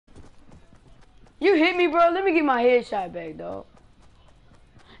You hit me, bro. Let me get my headshot back, dog.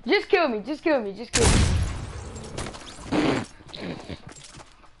 Just kill me. Just kill me. Just kill me.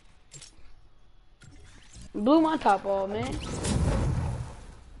 Blew my top off, man.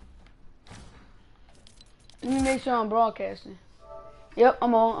 Let me make sure I'm broadcasting. Yep,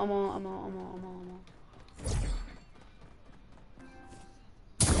 I'm on.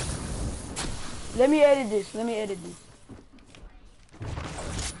 Let me edit this.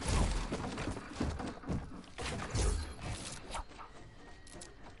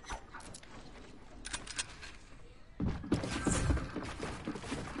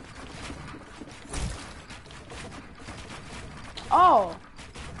 Oh,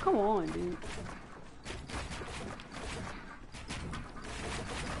 come on, dude.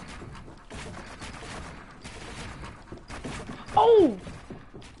 Oh!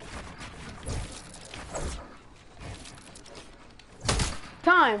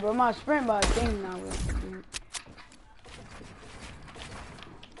 Time, bro. My sprint by thing now.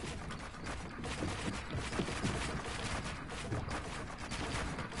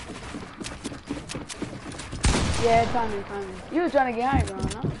 Yeah, timing. You were trying to get high, bro,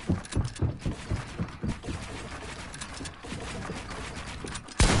 no?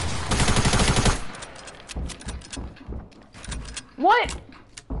 What?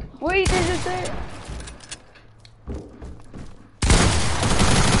 What do you think this is?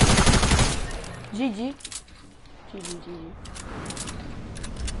 GG.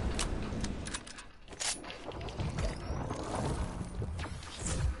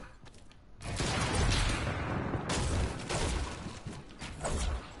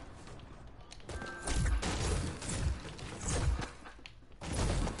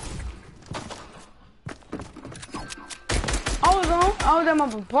 I was at my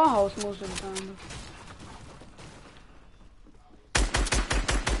papa house most of the time.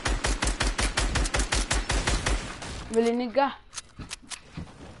 Really, nigga?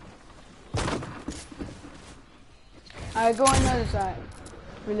 Alright, go on the other side.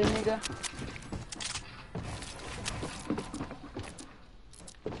 Really, nigga?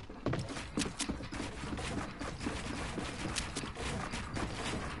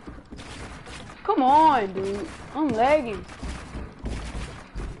 Come on, dude. I'm lagging.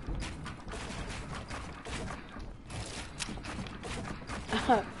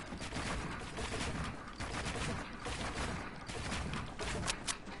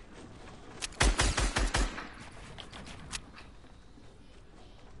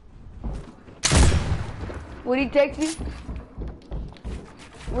 What he text you?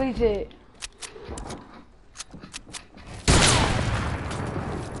 What he said?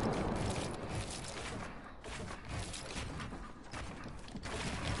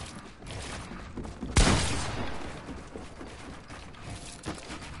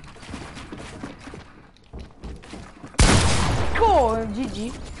 Cool,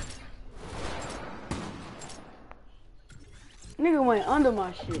 GG. Nigga went under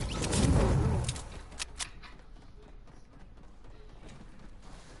my shit.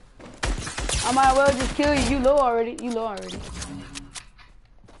 I might well just kill you. You low already.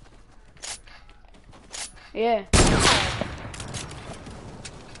 Yeah.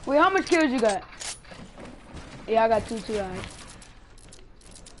 Wait, how much kills you got? Yeah, I got two eyes.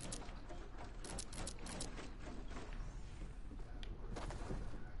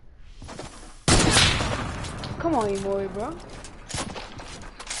 Come on, emory, bro.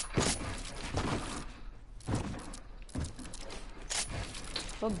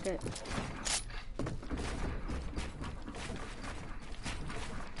 Fuck that.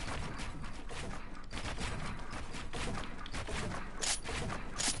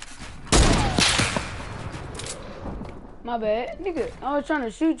 My bad. Nigga, I was trying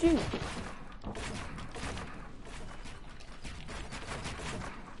to shoot you.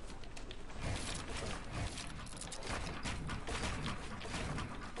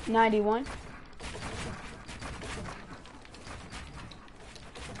 $91.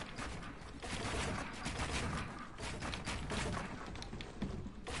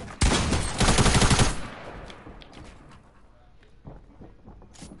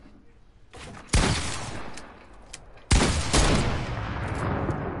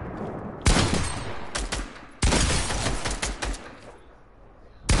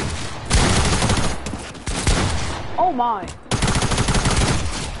 Oh my.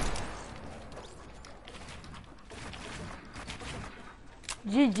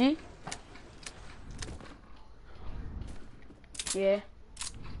 GG. Yeah.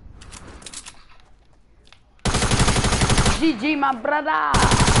 GG, my brother.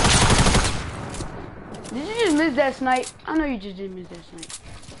 Did you just miss that snipe? I know you just did miss that snipe.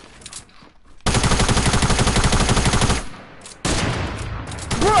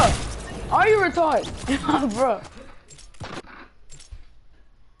 Bruh, are you retarded? Bruh.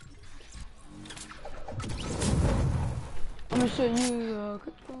 I'm gonna show you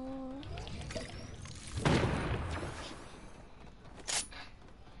control.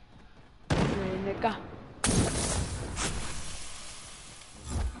 Nigga.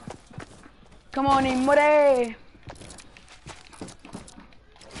 Come on, emory.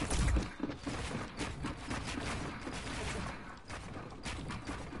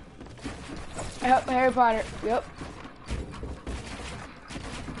 Yep, Harry Potter. Yep.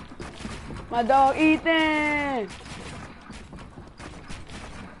 My dog Ethan.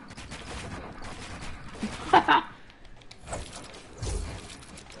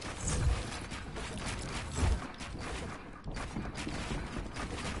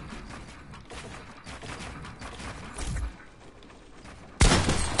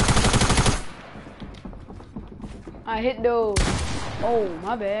 I hit those. Oh,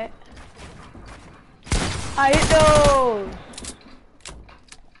 my bad. I hit those.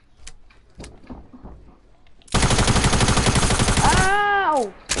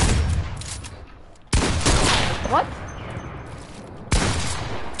 Ow! What?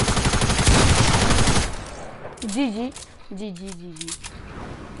 GG. GG.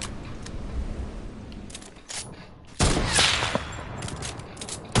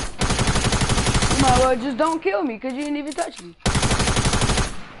 You might well just don't kill me because you didn't even touch me.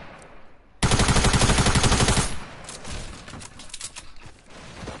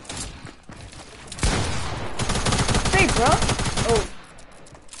 Thanks, bro. Oh.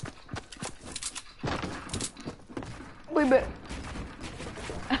 We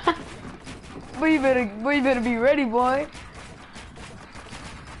better. We better be ready, boy.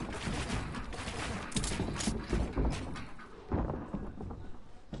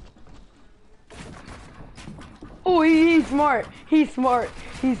 Oh, he's smart. He's smart.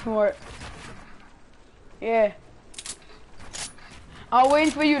 He's smart. Yeah. I'm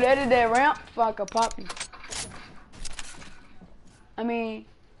waiting for you to edit that ramp so I can pop you. I mean,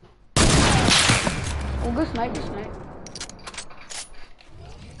 oh, good snipe, good snipe.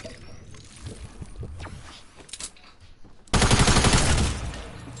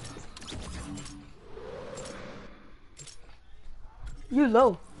 You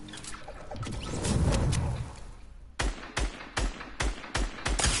low.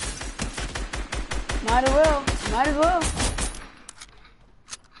 Might as well. Might as well.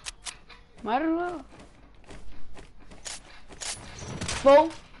 Might as well. 4.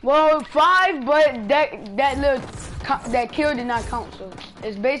 Well, 5, but that kill did not count, so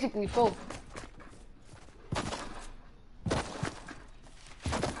it's basically 4.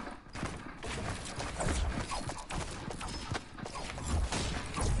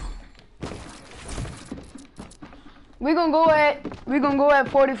 We're gonna go at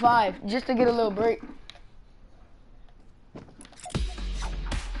 45 just to get a little break.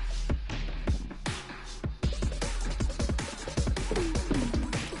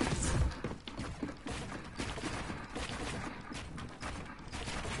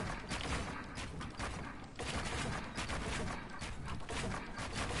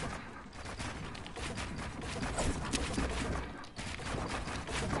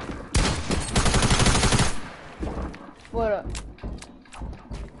 What up?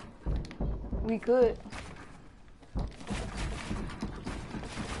 We could.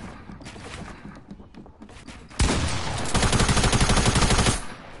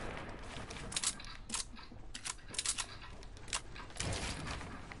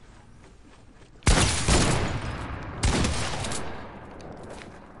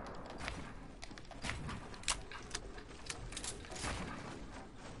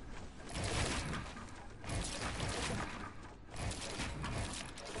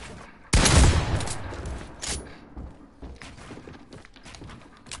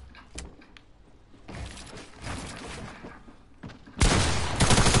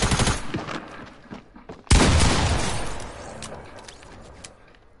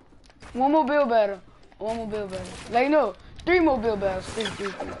 One more bill battle. One more bill battle. Like, no, 3 more bill battles. 3.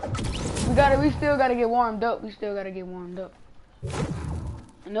 We still gotta get warmed up. We still gotta get warmed up.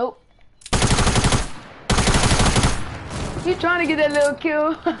 Nope. You trying to get that little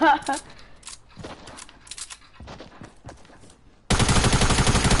kill?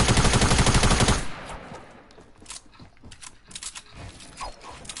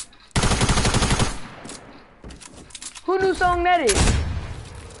 Who new song that is?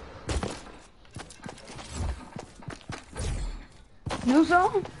 New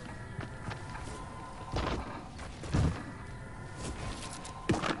song?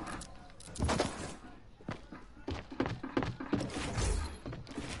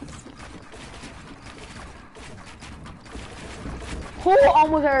 Who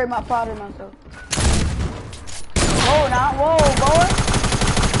almost hurt my father and myself? Whoa, now, whoa, boy.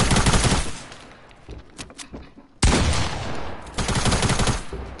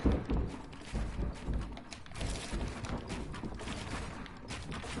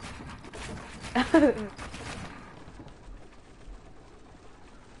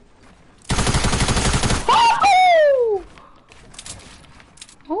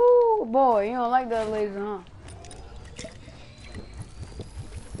 Ooh, boy, you don't like that laser, huh?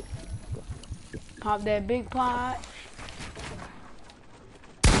 Pop that big pot.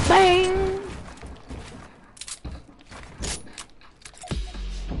 Bang!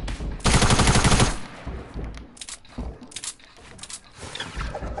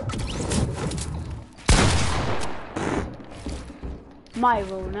 My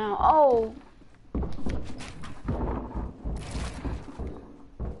roll now. Oh!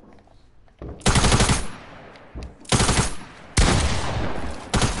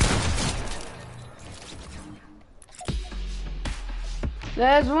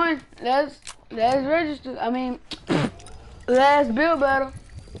 Last one. Last register. I mean, last build battle.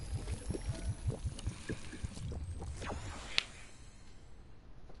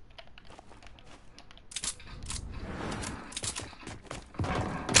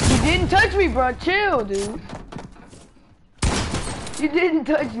 You didn't touch me, bro. Chill, dude. You didn't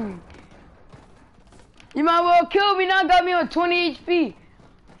touch me. You might well kill me now. Got me on 20 HP.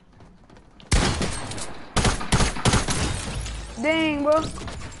 Dang, bro.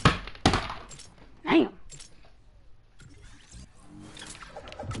 Damn. You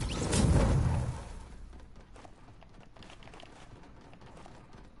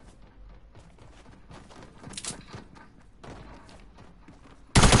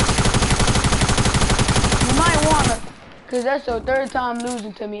might wanna, cause that's your third time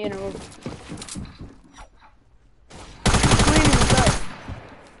losing to me in a row.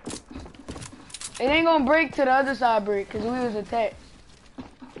 It ain't gonna break to the other side break, cause we was attacked.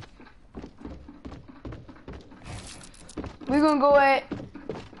 We gonna go at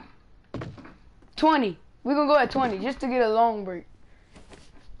 20. We gonna go at 20 just to get a long break.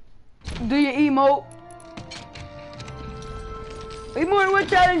 Do your emote. Emory, what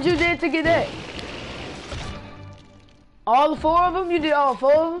challenge you did to get that? All 4 of them? You did all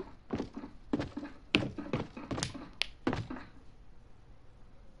 4 of them?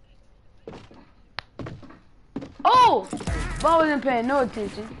 Oh! But I wasn't paying no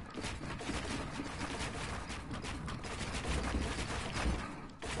attention.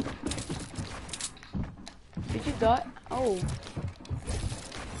 Did you die? Oh.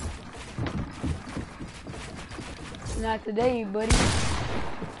 Not today, buddy.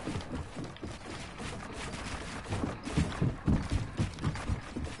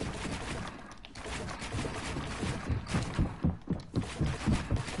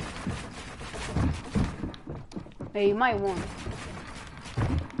 Hey, you might want it.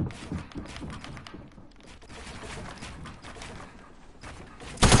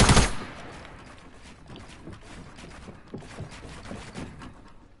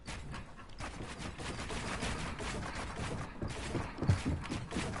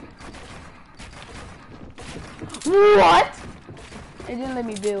 What? It didn't let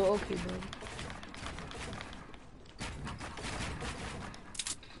me build. Okay, buddy.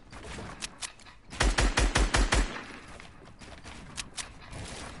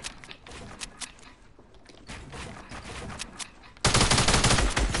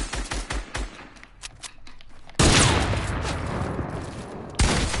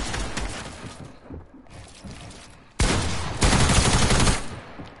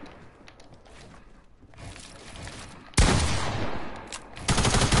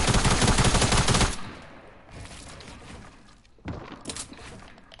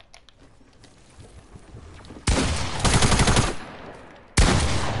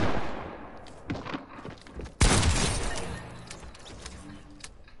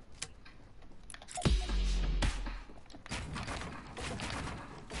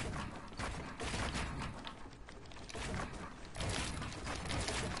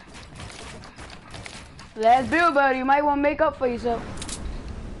 Last build, buddy. You might want to make up for yourself.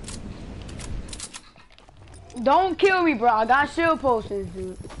 Don't kill me, bro. I got shield potions,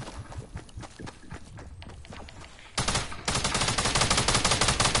 dude.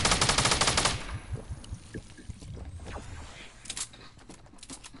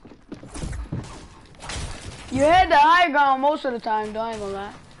 You had the high ground most of the time, though, I ain't gonna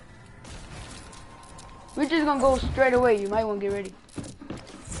lie. We're just gonna go straight away. You might want to get ready.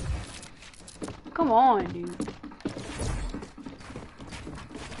 Come on, dude.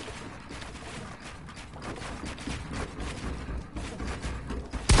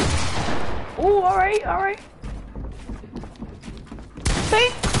 Ooh, alright, alright. See?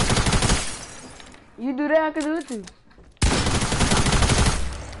 You do that, I can do it too.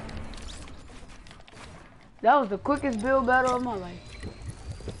 That was the quickest build battle of my life.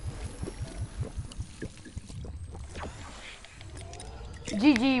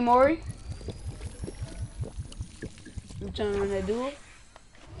 GG, Maury. I'm trying to run that duel.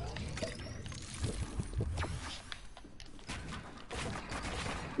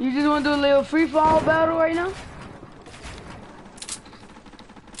 You just want to do a little free fall battle right now?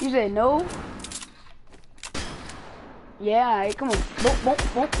 You said no? Yeah, alright, come on. Boom, boom,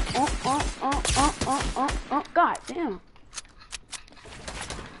 boom. God damn.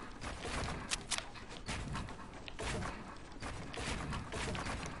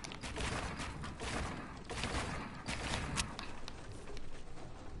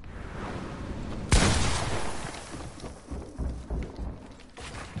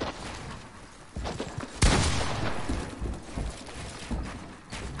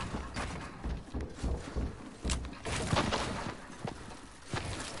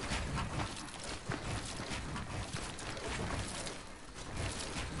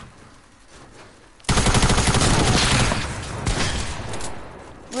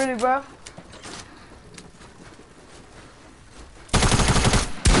 Really, bro?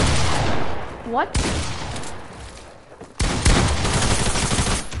 What?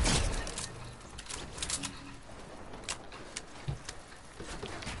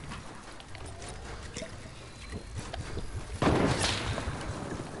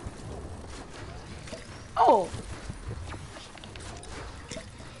 Oh.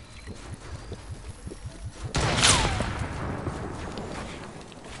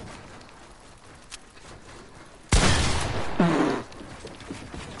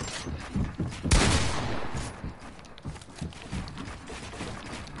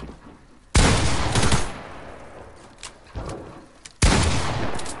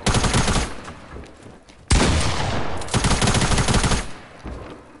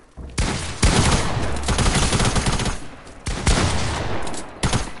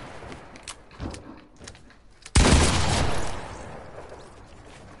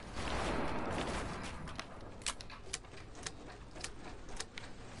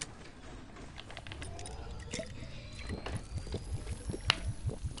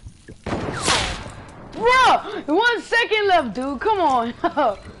 Bro, 1 second left, dude. Come on.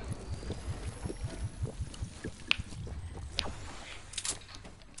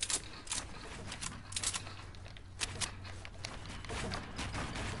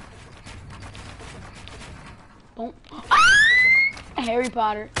 Boom. Ah! Harry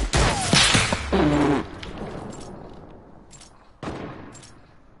Potter.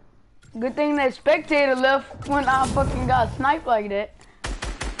 Good thing that spectator left when I fucking got sniped like that.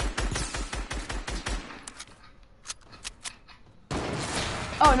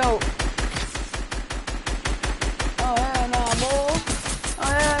 Oh no. Oh hell no, boy. Oh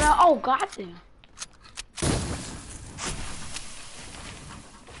hell no. Oh goddamn.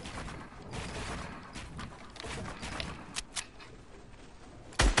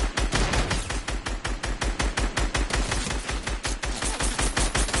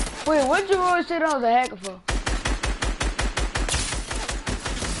 Wait, what'd you always say that I was a hacker for?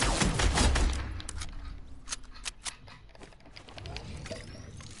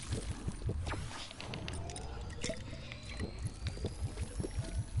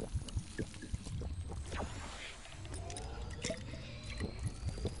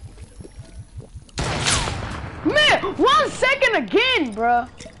 Man, 1 second again, bruh.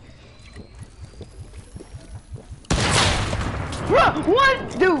 Bruh,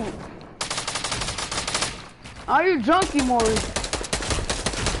 what, dude? Are you drunk, emory?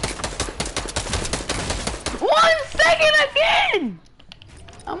 1 second again!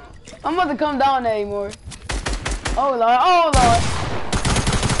 I'm about to come down there, emory. Oh lord, oh lord.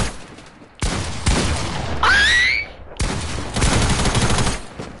 Ah!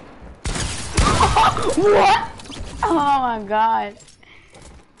 What? Oh my god.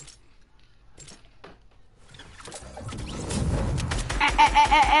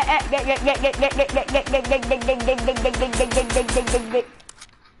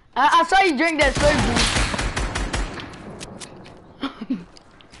 I saw you drink that slurp juice.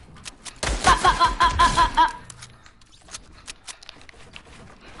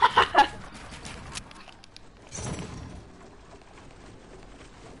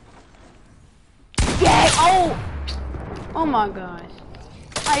 Yeah, oh! Oh my gosh.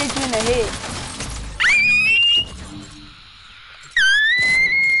 I hit you in the head.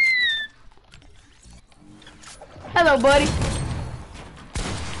 Hello, buddy.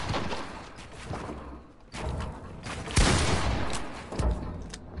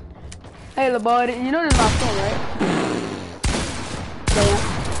 Hey, little boy, you know this is my phone, right? Damn.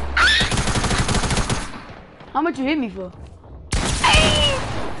 How much you hit me for? Hey!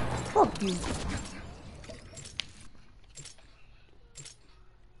 Fuck you.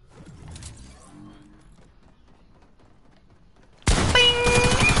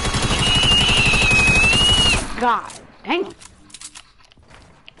 God dang.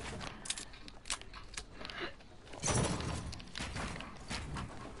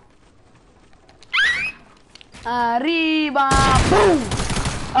 Arriba, boom!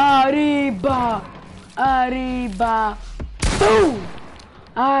 Arriba, arriba, boom!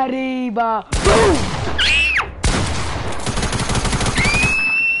 Arriba, boom!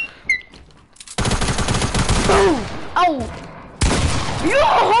 Boom! Oh! You a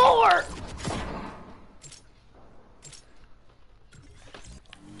whore!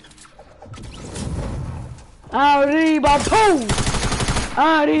 Arriba, boom!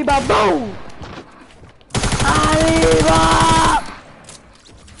 Arriba, boom! Arriba!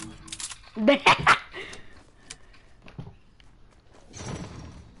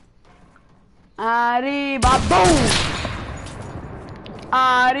 Arriba, boom!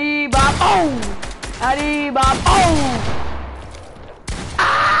 Arriba, boom! Arriba, boom!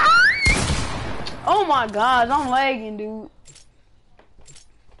 Ah! Oh my gosh, I'm lagging, dude.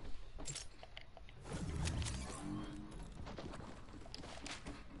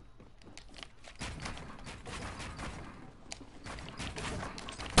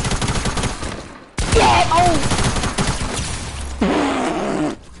 Yeah! Oh!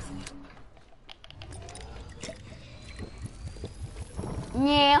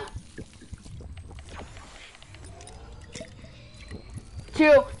 Yeah.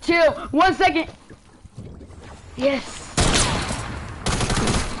 Chill, chill. 1 second. Yes.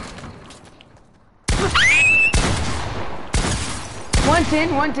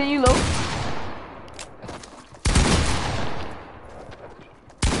 One ten, you low.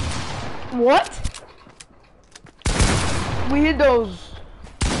 What? We hit those.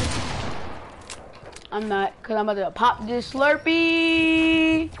 I'm not, cause I'm about to pop this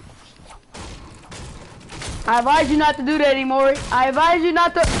Slurpee. I advise you not to do that anymore. I advise you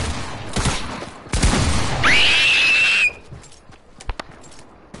not to.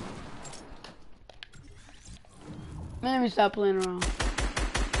 Let me stop playing around.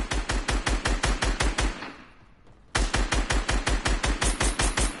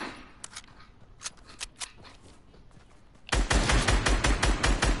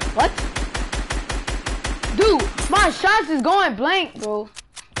 What? Dude, my shots is going blank, bro.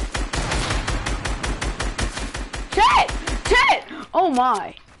 Chat! Chat! Oh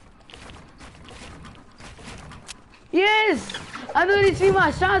my. Yes! I literally see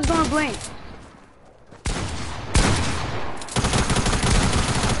my shots going blank.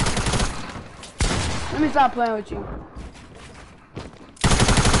 Let me stop playing with you.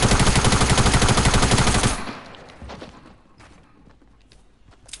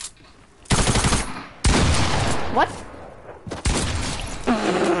 What?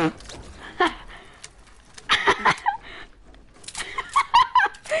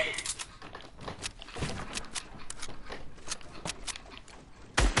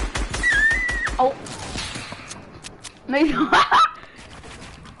 Oh. Maybe.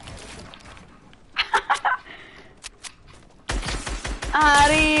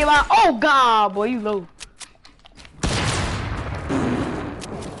 Arriba. Oh God, boy, you low.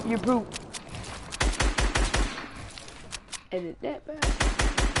 You brute. Is it that bad?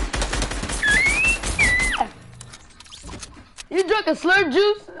 You drunk a slurp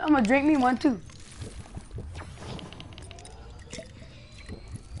juice? I'm gonna drink me one too.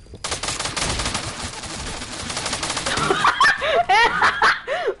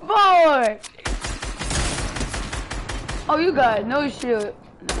 Boy! Oh, you got no shit.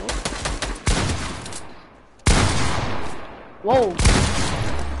 No. Whoa.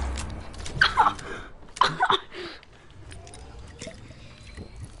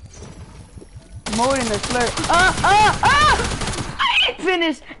 More than a slurp. It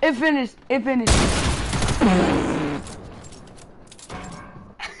finished. It finished. It finished.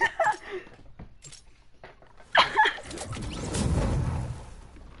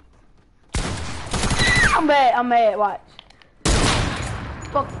 I'm mad. I'm mad. Watch.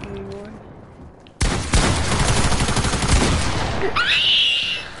 Fuck you, boy.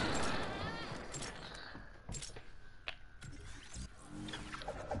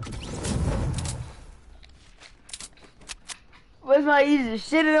 What's my easiest?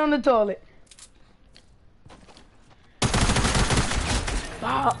 Shit it on the toilet.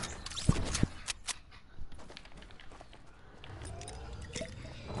 Stop.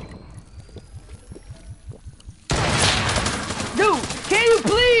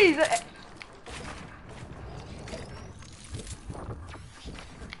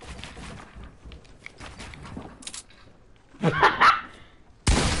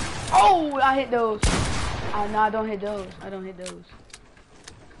 Oh, I hit those. Oh, no, I don't hit those. I don't hit those.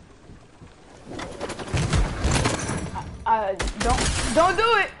 Don't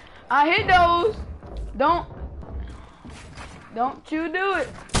do it. I hit those. Don't you do it.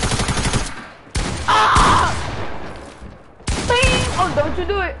 Ah! Bing! Oh, don't you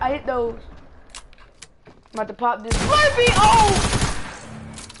do it. I hit those. I'm about to pop this Slurpee. Oh!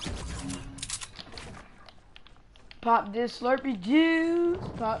 Pop this Slurpee juice.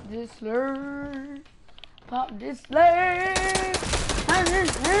 Pop this slurp. Pop this slurp.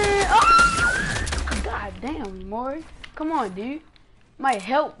 Oh! God damn, Maury. Come on, dude. Might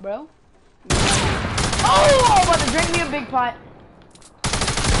help, bro. Oh! I'm about to drink me a big pot.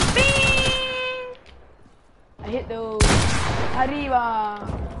 Bing! I hit those. Arriba.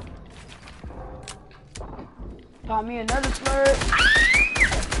 Pop me another slurp.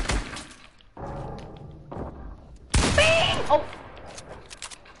 Bing! Oh!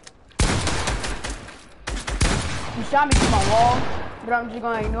 You shot me through my wall, but I'm just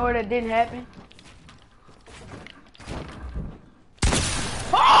gonna ignore that didn't happen.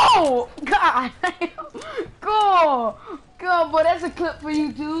 Oh! God damn! Cool! Good, boy, that's a clip for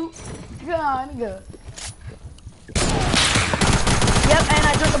YouTube. God, nigga. Yep, and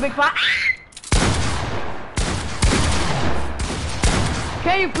I took a big pot.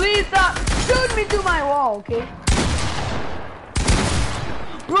 Can you please stop shooting me through my wall, okay?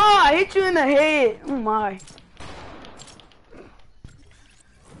 Bro, I hit you in the head. Oh my.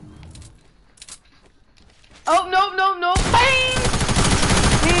 Oh, no, no, no. Bang!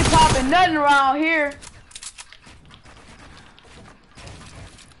 He ain't popping nothing around here.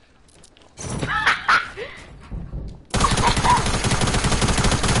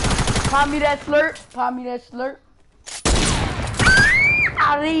 Pop me that slurp. Pop me that slurp.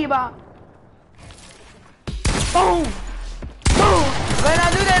 Arriba. Boom. Boom. When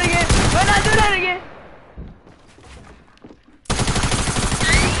I do that again. When I do that again.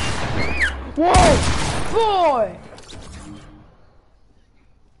 Whoa. Boy.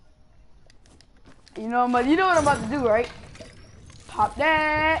 You know what I'm about to do, right? Pop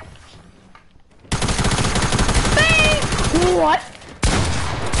that. Bang. What?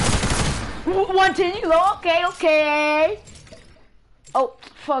 110, you low. Okay, okay. Oh,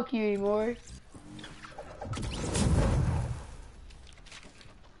 fuck you, emory.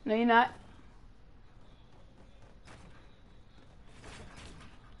 No, you're not.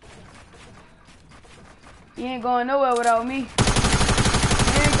 You ain't going nowhere without me. You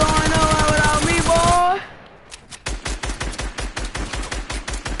ain't going nowhere without me, boy.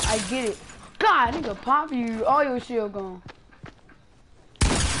 I get it. God, nigga, pop you. All your shield gone.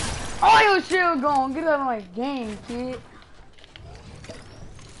 All your shield gone. Get out of my game, kid.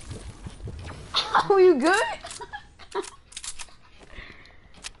 Oh, you good?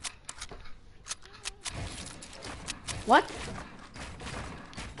 What?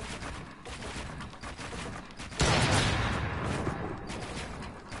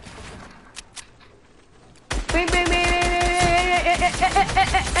 Bing, bing, bing,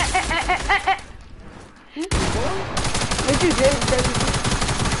 what you did?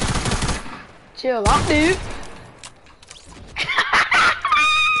 Chill out, dude.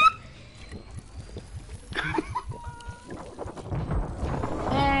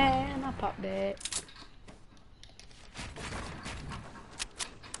 And I pop that.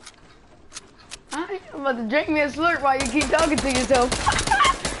 I'm about to drink me a slurp while you keep talking to yourself.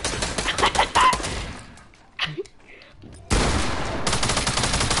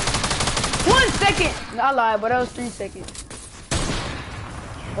 1 second! I lied, but that was 3 seconds.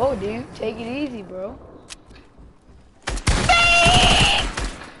 Oh, dude, take it easy, bro.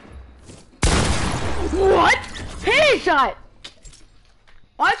 What? Headshot!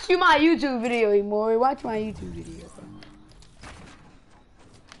 Watch my YouTube video, emory. Watch my YouTube video, bro.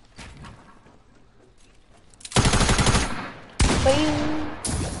 Bing.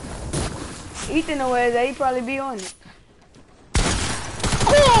 Ethan knows that he probably be on it.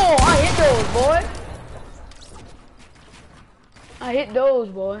 Oh, I hit those, boy. I hit those,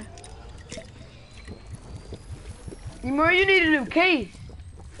 boy. Emory, you need a new case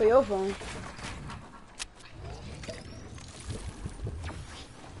for your phone.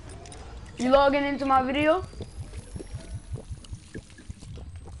 You logging into my video?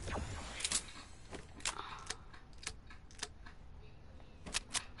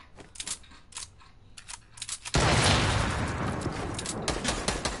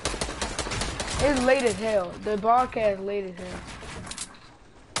 It's late as hell. The broadcast late as hell.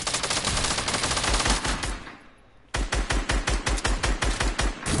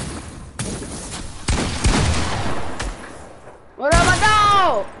 What up, my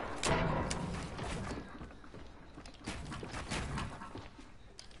dog?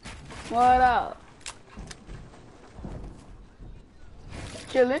 What up?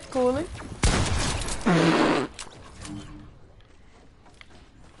 Chillin', coolin'.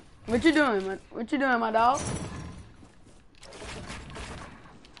 What you doing, man? What you doing, my dog?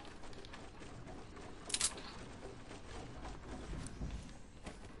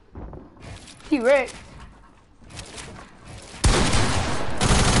 T-Rex.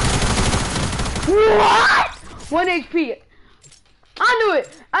 What? 1 HP. I knew it.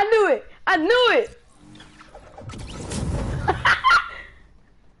 I knew it. I knew it.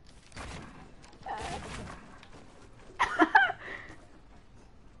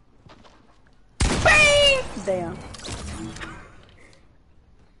 Bang! Damn.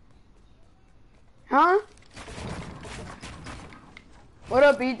 Huh? What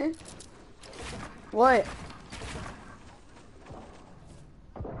up, Ethan? What?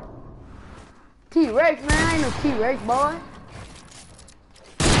 T-Rex, man. I ain't no T-Rex, boy.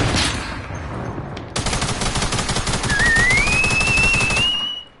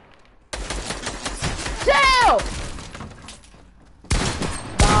 Chill!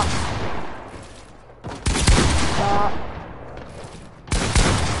 Stop. Stop.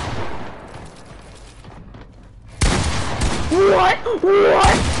 What?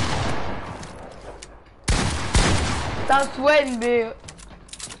 What? Stop sweating, Bill.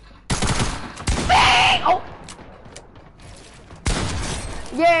 Bang! Oh!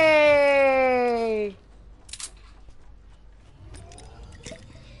 Yay!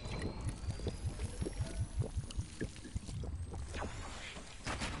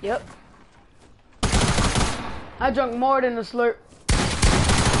 Yep. I drank more than a slurp.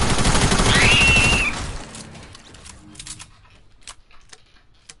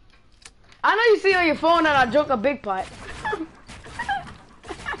 I know you see on your phone that I drank a big pot.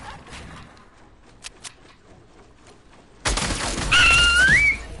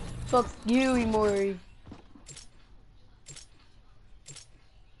 Fuck you, emory.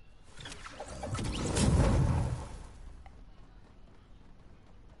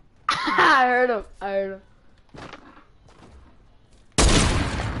 I heard him. I heard him.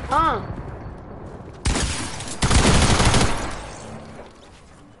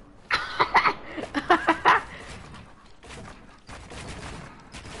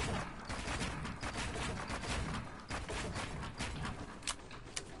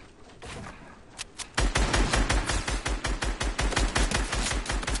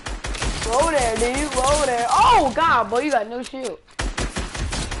 Roll there, dude. Roll there. Oh, God, boy, you got no shield.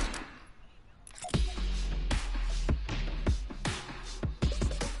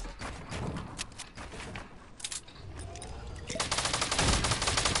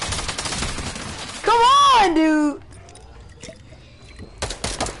 Come on, dude.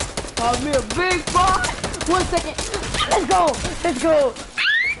 Pop me a big pot. 1 second. Let's go. Let's go.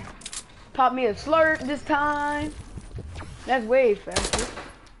 Pop me a slurp this time. That's way faster.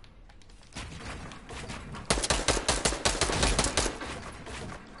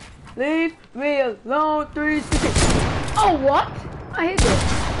 Leave me alone, 360. Oh, what? I hit that.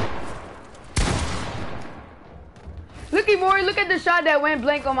 Look, Emory, look at the shot that went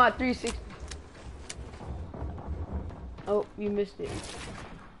blank on my 360. Oh, you missed it.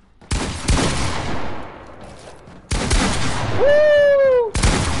 Woo!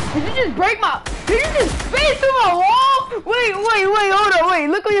 Did you just break my... Did you just spin through my wall? Wait, hold on, wait.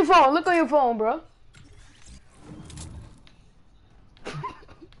 Look on your phone. Look on your phone, bro.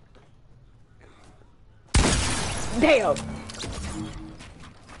 Damn.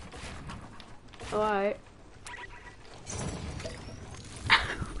 Alright.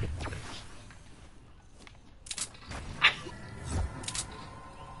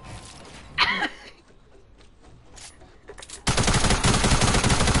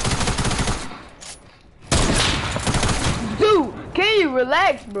 Dude, can you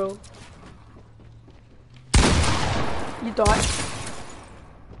relax, bro? You thought?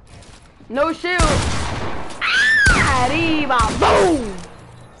 No shield. Arriba, boom!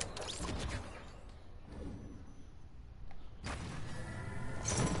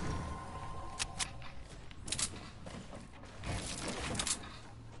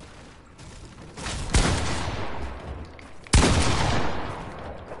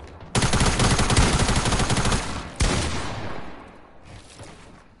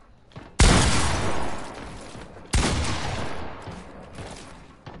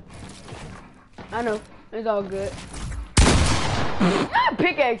 I know, it's all good. I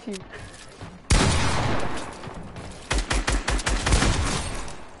pickaxe you.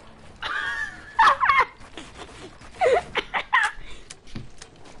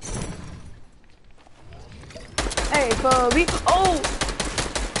 Hey, Bobby. Oh!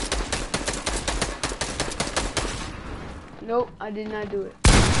 Nope, I did not do it.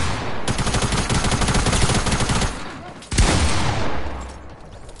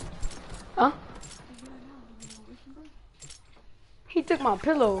 Huh? He took my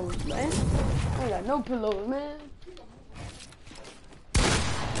pillows, man. I ain't got no pillows, man.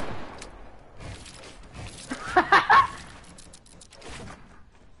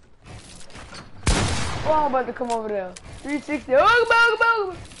 Oh, I'm about to come over there. 360.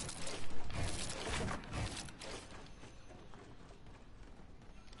 Oh, go.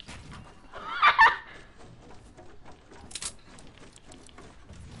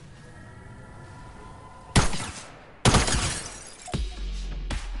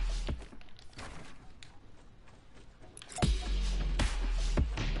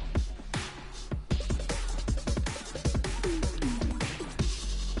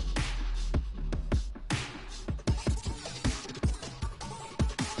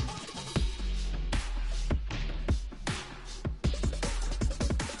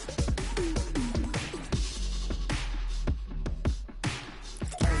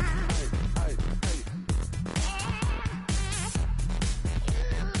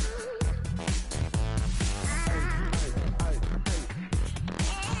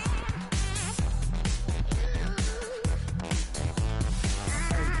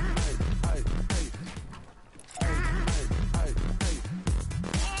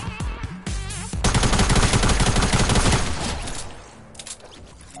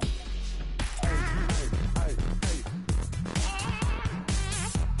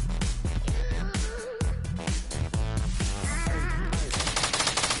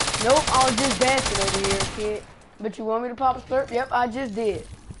 Nope, I was just dancing over here, kid. But you want me to pop a slurp? Yep, I just did.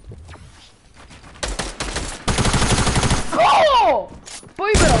 Oh! Boy,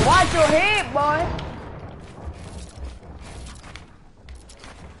 you better watch your head, boy.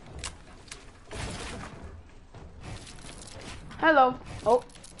 Hello. Oh.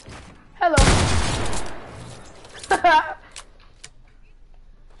 Hello.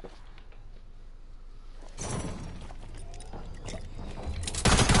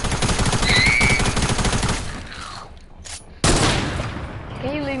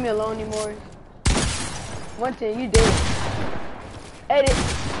 Can you leave me alone anymore? 110, you did. Edit.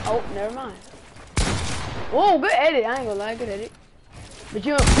 Oh, never mind. Oh, good edit. I ain't gonna lie, good edit. But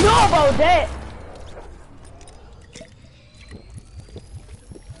you don't know about that.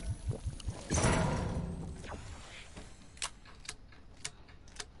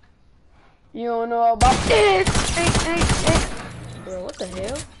 You don't know about it. Bro, what the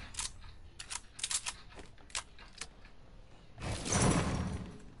hell?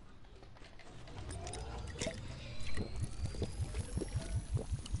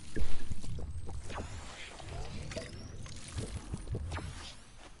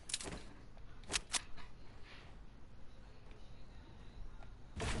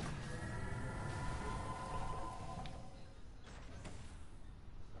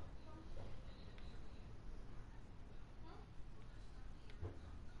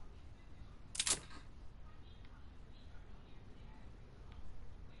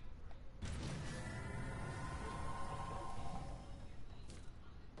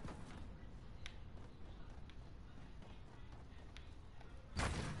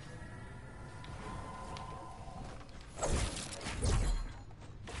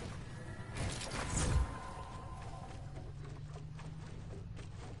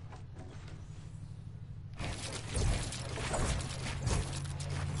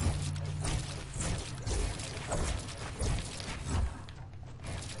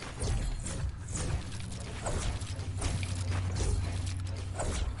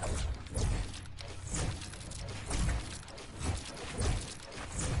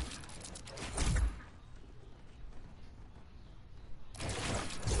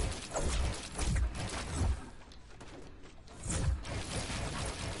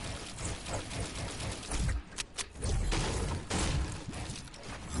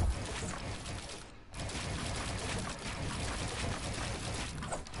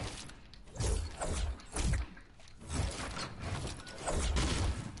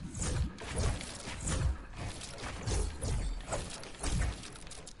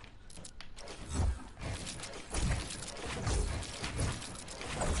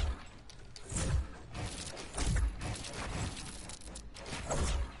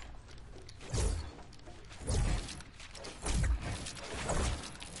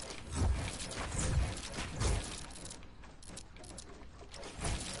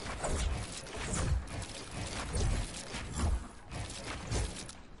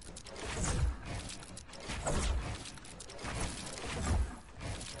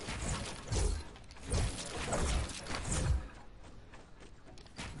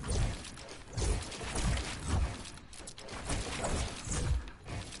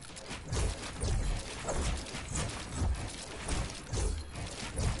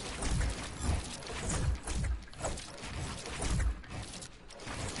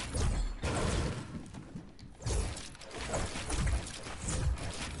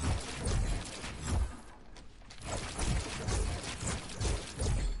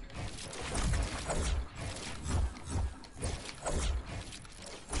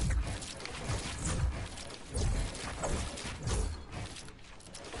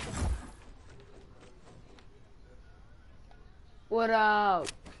 What up?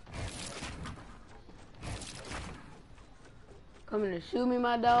 Coming to shoot me,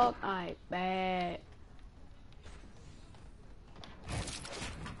 my dog? Alright, bad.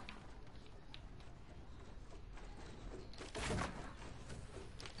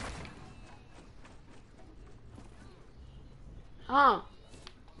 Huh?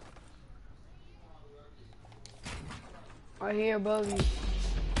 Right here above you.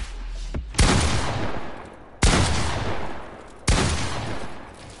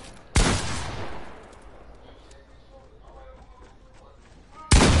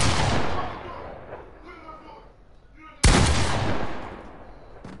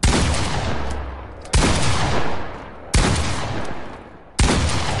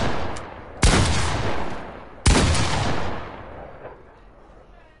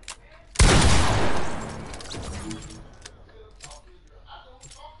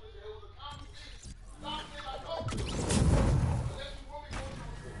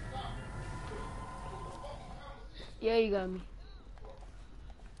 Yeah, you got me.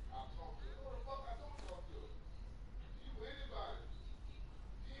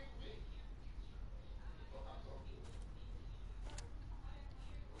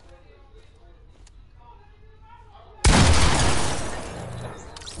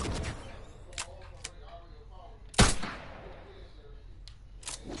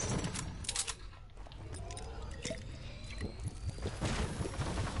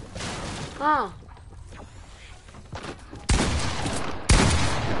 Huh?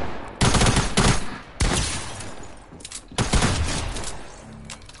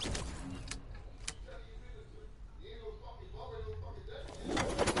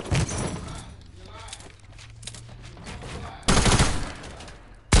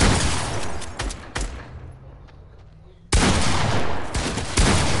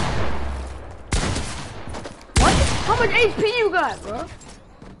 What? How much HP you got, bro?